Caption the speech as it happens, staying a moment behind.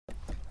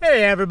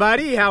Hey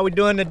everybody, how we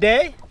doing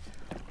today?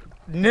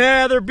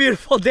 Another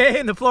beautiful day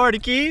in the Florida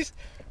Keys.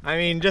 I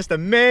mean, just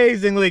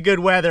amazingly good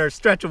weather,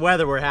 stretch of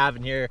weather we're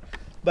having here.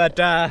 But,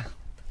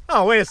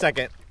 oh, wait a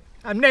second.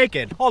 I'm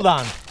naked. Hold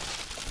on.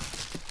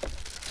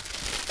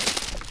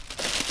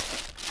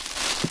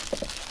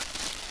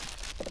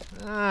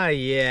 Ah,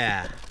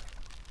 yeah.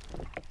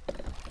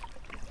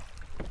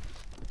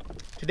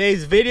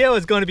 Today's video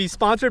is going to be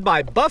sponsored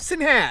by Buffs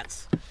and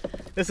Hats.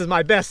 This is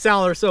my best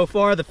seller so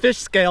far, the fish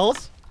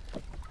scales.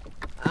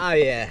 Oh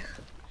yeah,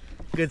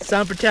 good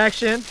sun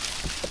protection.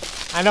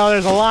 I know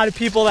there's a lot of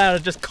people that are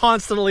just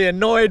constantly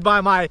annoyed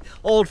by my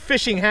old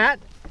fishing hat.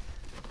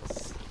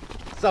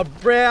 It's a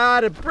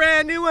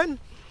brand new one.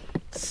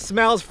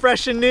 Smells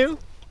fresh and new.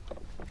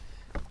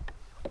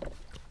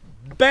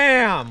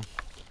 Bam!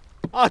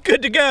 All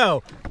good to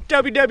go.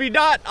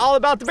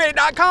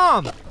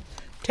 www.allaboutthebait.com.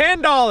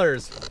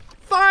 $10,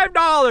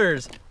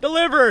 $5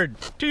 delivered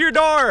to your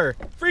door.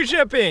 Free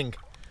shipping.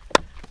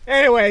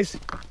 Anyways,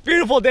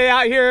 beautiful day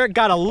out here.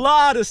 Got a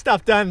lot of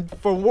stuff done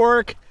for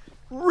work.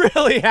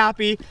 Really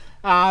happy.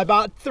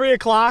 About 3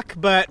 o'clock,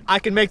 but I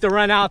can make the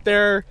run out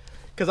there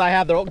because I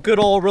have the good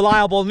old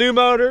reliable new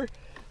motor.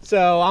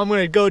 So I'm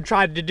gonna go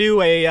try to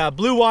do a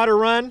blue water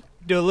run,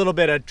 do a little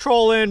bit of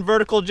trolling,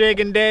 vertical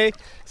jigging day,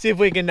 see if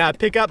we can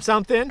pick up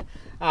something.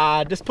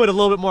 Just put a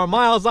little bit more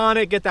miles on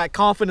it, get that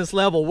confidence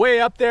level way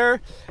up there.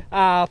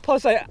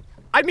 Plus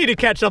I need to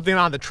catch something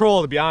on the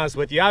troll, to be honest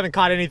with you. I haven't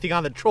caught anything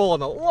on the troll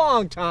in a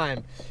long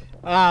time.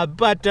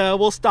 But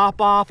we'll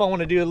stop off. I want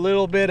to do a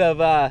little bit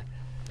of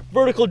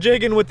vertical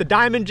jigging with the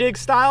diamond jig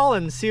style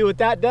and see what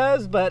that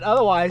does. But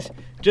otherwise,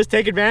 just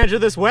take advantage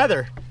of this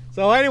weather.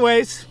 So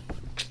anyways,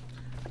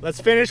 let's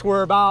finish.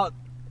 We're about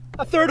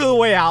a third of the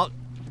way out.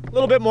 A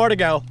little bit more to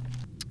go.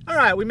 All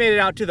right, we made it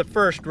out to the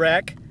first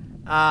wreck.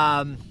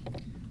 I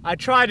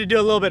tried to do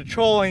a little bit of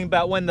trolling,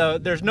 but when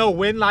there's no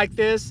wind like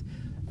this,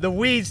 the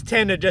weeds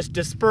tend to just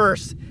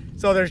disperse,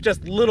 so there's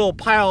just little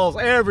piles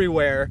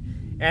everywhere,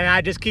 and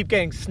I just keep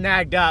getting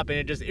snagged up, and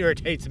it just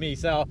irritates me.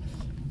 So,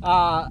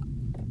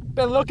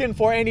 been looking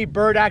for any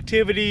bird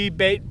activity,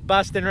 bait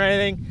busting or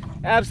anything.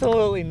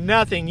 Absolutely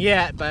nothing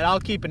yet, but I'll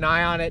keep an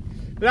eye on it.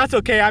 But that's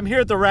okay. I'm here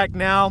at the wreck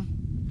now.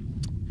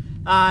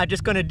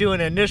 Just going to do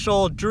an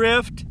initial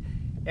drift,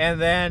 and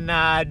then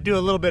do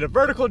a little bit of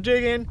vertical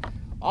jigging.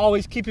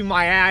 Always keeping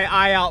my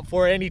eye out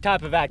for any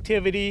type of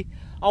activity.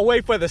 I'll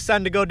wait for the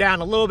sun to go down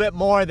a little bit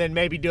more, then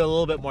maybe do a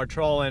little bit more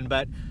trolling,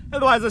 but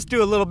otherwise let's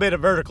do a little bit of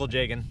vertical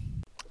jigging.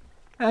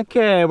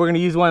 Okay, we're gonna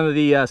use one of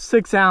the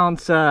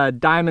 6-ounce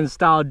diamond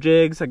style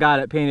jigs. I got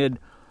it painted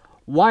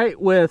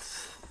white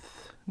with,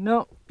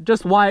 no,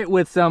 just white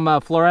with some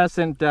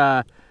fluorescent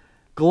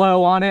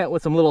glow on it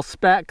with some little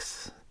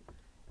specks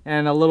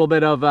and a little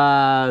bit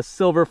of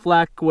silver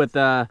fleck with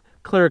a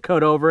clear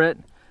coat over it.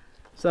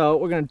 So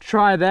we're gonna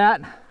try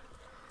that.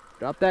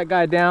 Drop that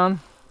guy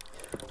down.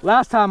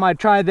 Last time I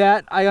tried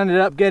that, I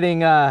ended up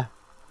getting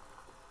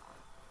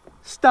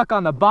stuck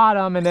on the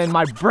bottom and then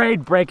my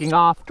braid breaking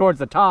off towards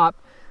the top.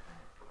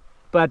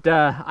 But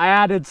I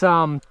added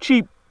some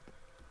cheap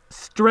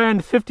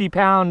strand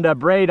 50-pound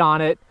braid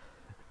on it,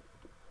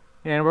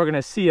 and we're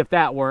gonna see if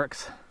that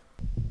works.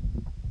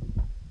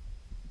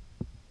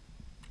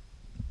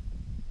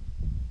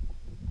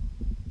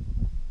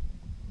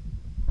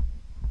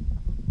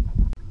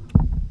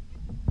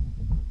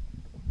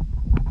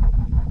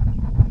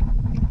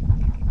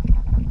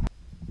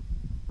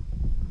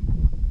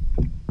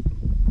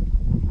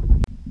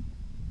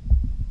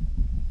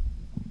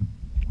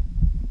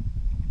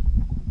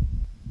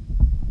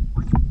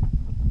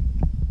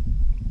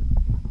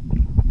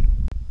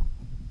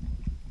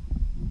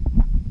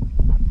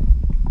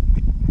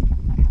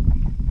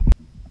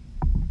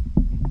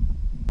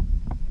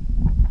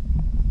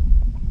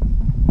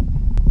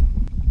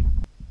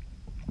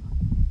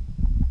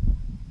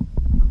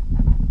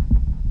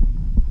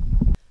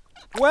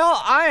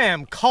 Well, I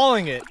am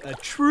calling it a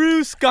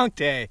true skunk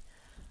day.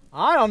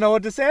 I don't know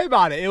what to say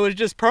about it. It was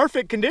just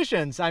perfect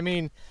conditions. I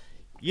mean,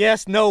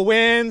 yes, no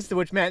winds,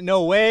 which meant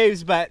no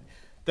waves, but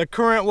the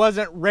current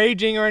wasn't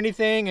raging or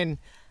anything, and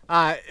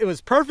it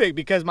was perfect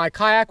because my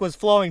kayak was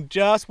flowing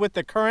just with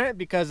the current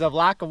because of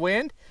lack of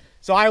wind.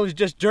 So I was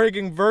just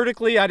jigging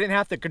vertically. I didn't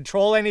have to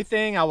control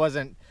anything. I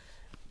wasn't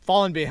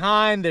falling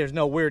behind. There's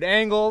no weird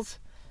angles.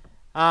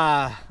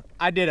 I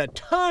did a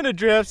ton of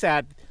drifts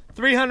at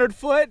 300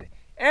 foot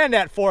and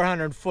at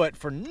 400 foot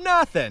for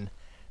nothing.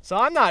 So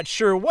I'm not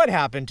sure what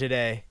happened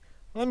today.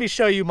 Let me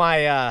show you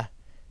my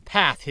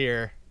path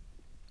here.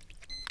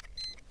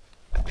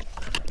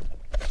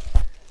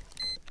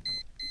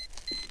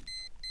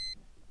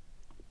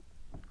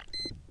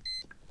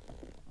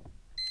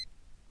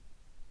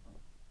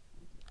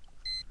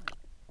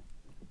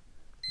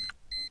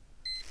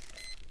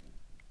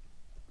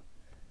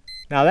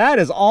 Now that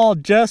is all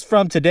just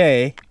from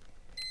today.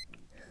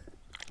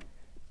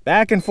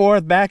 Back and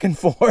forth,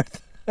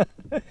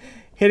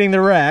 hitting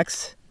the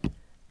wrecks.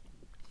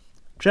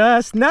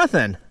 Just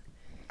nothing.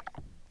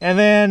 And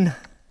then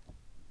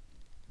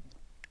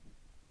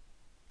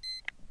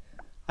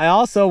I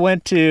also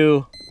went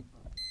to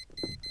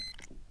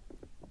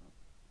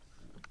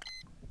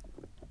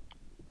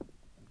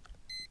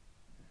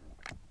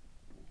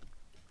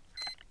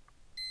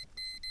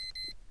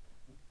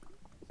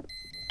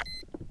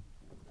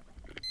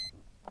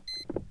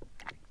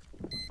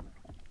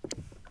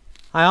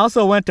I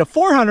also went to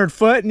 400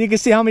 foot, and you can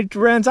see how many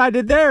runs I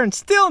did there, and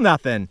still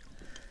nothing.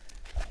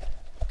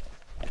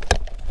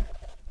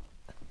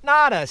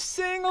 Not a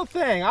single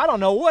thing. I don't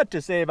know what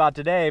to say about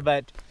today,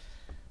 but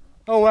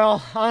oh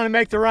well. I'm gonna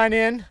make the run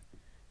in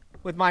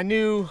with my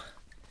new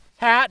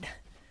hat,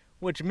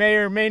 which may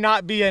or may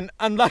not be an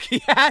unlucky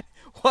hat.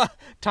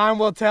 Time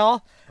will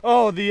tell.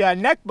 Oh, the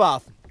neck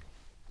buff.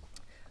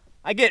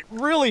 I get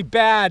really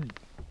bad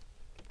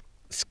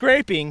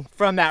scraping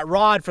from that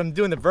rod from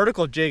doing the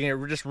vertical jigging.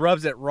 It just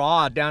rubs it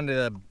raw down to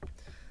the,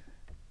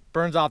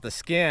 burns off the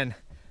skin.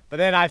 But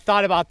then I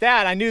thought about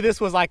that. I knew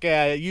this was like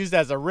used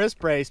as a wrist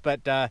brace,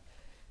 but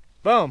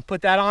boom,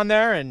 put that on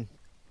there and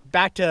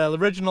back to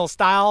original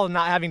style and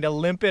not having to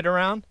limp it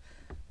around.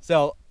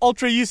 So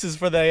ultra uses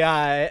for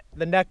the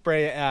neck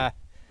brace,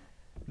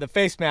 the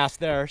face mask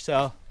there.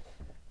 So,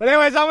 but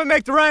anyways, I'm gonna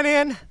make the run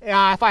in.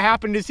 If I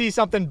happen to see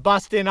something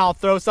busting, I'll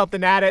throw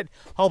something at it,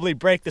 hopefully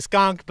break the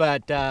skunk.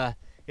 But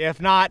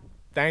if not,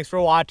 thanks for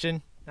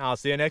watching. I'll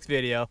see you next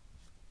video.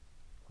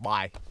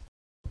 Bye.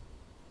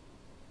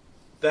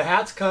 The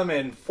hats come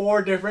in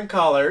 4 different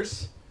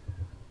colors.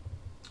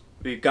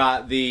 We've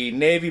got the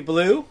navy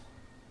blue,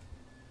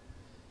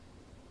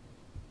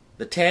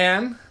 the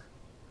tan,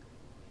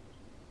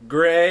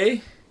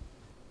 gray,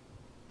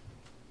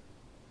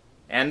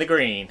 and the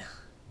green.